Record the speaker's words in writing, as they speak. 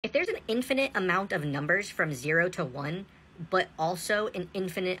If there's an infinite amount of numbers from 0 to 1, but also an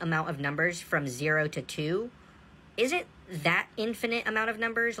infinite amount of numbers from 0 to 2, isn't that infinite amount of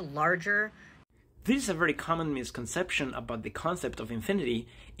numbers larger? This is a very common misconception about the concept of infinity,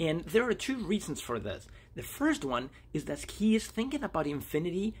 and there are two reasons for this. The first one is that he is thinking about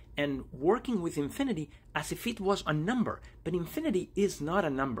infinity and working with infinity as if it was a number, but infinity is not a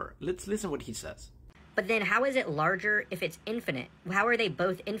number. Let's listen what he says. But then how is it larger if it's infinite? How are they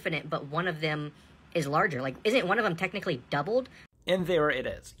both infinite, but one of them is larger? Like, isn't one of them technically doubled? And there it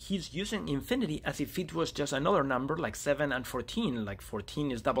is. He's using infinity as if it was just another number like 7 and 14, like 14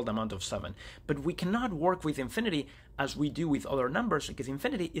 is double the amount of 7. But we cannot work with infinity as we do with other numbers because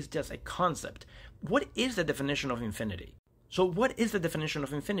infinity is just a concept. What is the definition of infinity? So what is the definition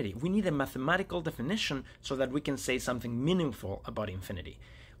of infinity? We need a mathematical definition so that we can say something meaningful about infinity.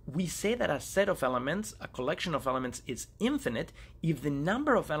 We say that a set of elements, a collection of elements, is infinite if the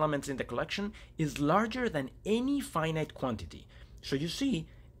number of elements in the collection is larger than any finite quantity. So you see,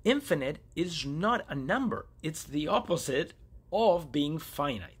 infinite is not a number. It's the opposite of being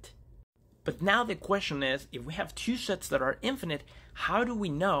finite. But now the question is, if we have two sets that are infinite, how do we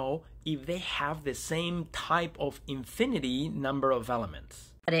know if they have the same type of infinity number of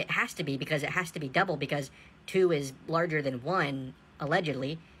elements? But it has to be, because it has to be double, because 2 is larger than 1,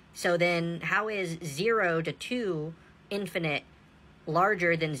 allegedly. So then how is 0 to 2 infinite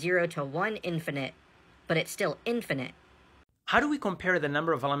larger than 0 to 1 infinite, but it's still infinite? How do we compare the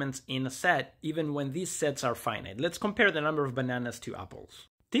number of elements in a set even when these sets are finite? Let's compare the number of bananas to apples.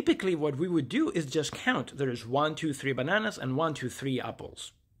 Typically what we would do is just count. There is 1, 2, 3 bananas and 1, 2, 3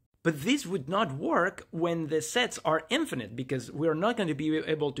 apples. But this would not work when the sets are infinite because we're not going to be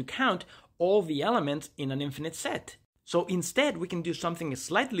able to count all the elements in an infinite set. So instead, we can do something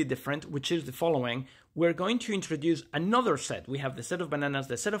slightly different, which is the following. We're going to introduce another set. We have the set of bananas,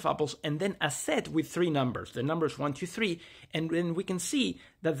 the set of apples, and then a set with 3 numbers, the numbers 1, 2, 3. And then we can see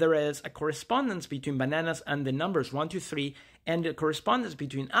that there is a correspondence between bananas and the numbers 1, 2, 3, and a correspondence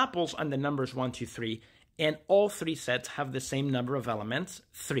between apples and the numbers 1, 2, 3. And all 3 sets have the same number of elements,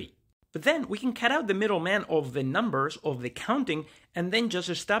 3. But then we can cut out the middleman of the numbers, of the counting, and then just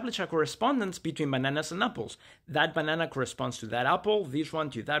establish a correspondence between bananas and apples. That banana corresponds to that apple, this one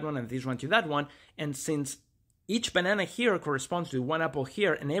to that one, and this one to that one. And since each banana here corresponds to one apple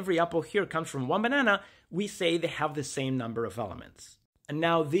here, and every apple here comes from one banana, we say they have the same number of elements. And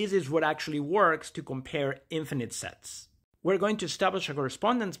now this is what actually works to compare infinite sets. We're going to establish a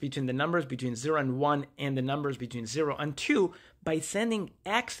correspondence between the numbers between 0 and 1 and the numbers between 0 and 2 by sending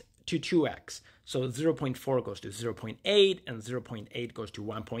x to 2x. So 0.4 goes to 0.8, and 0.8 goes to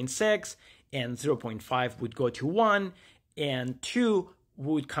 1.6, and 0.5 would go to 1, and 2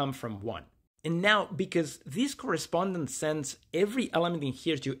 would come from 1. And now, because this correspondence sends every element in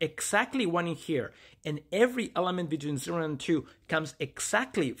here to exactly 1 in here, and every element between 0 and 2 comes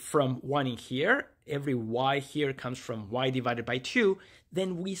exactly from 1 in here, every y here comes from y divided by 2,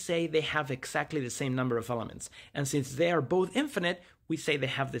 then we say they have exactly the same number of elements. And since they are both infinite, we say they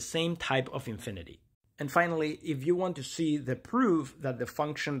have the same type of infinity. And finally, if you want to see the proof that the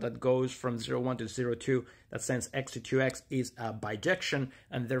function that goes from 0,1 to 0,2 that sends x to 2x is a bijection,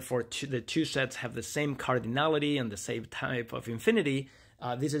 and therefore the two sets have the same cardinality and the same type of infinity,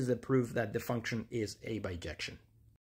 this is the proof that the function is a bijection.